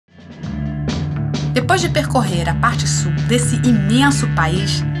Depois de percorrer a parte sul desse imenso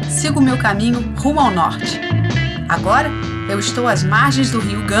país, sigo o meu caminho rumo ao norte. Agora, eu estou às margens do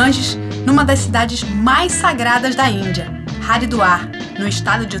Rio Ganges, numa das cidades mais sagradas da Índia, Haridwar, no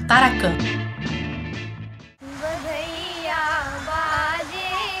estado de Uttarakhand.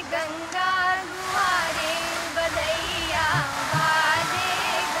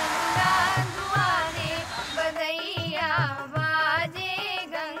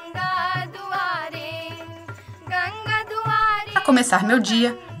 Para começar meu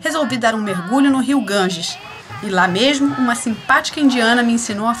dia, resolvi dar um mergulho no Rio Ganges. E lá mesmo, uma simpática indiana me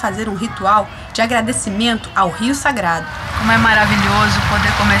ensinou a fazer um ritual de agradecimento ao rio sagrado. Como é maravilhoso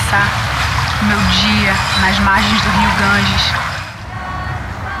poder começar o meu dia nas margens do Rio Ganges.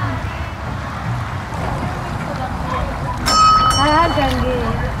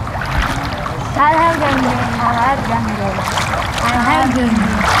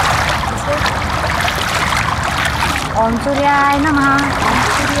 Om Suryaya Namah,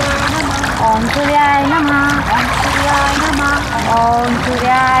 Om Suryaya Namah, Om Suryaya Namah, Om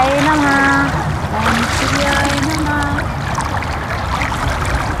Suryaya Namah, Om Suryaya Namah.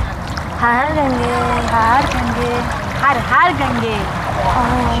 Har Gange, Har Gange, Har Har Gange.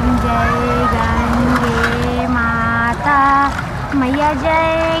 Om Jai Gange Mata, Maya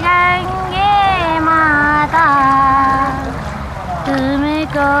Jai Gange Mata.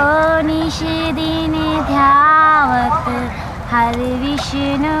 तुमको निश दिन ध्यावत हर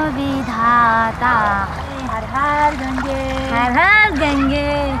विष्णु विधाता. हर हर गंगे, हर हर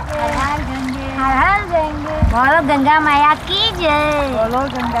गंगे, हर हर गंगे, हर हर गंगे. बोलो गंगा मैया की जय. बोलो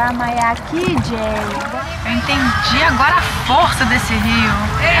गंगा मैया की जय. Eu entendi agora a força desse rio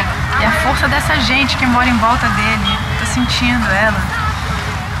e a força dessa gente que mora em volta dele. Tô sentindo ela.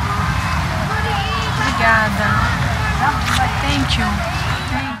 Obrigada. Thank you.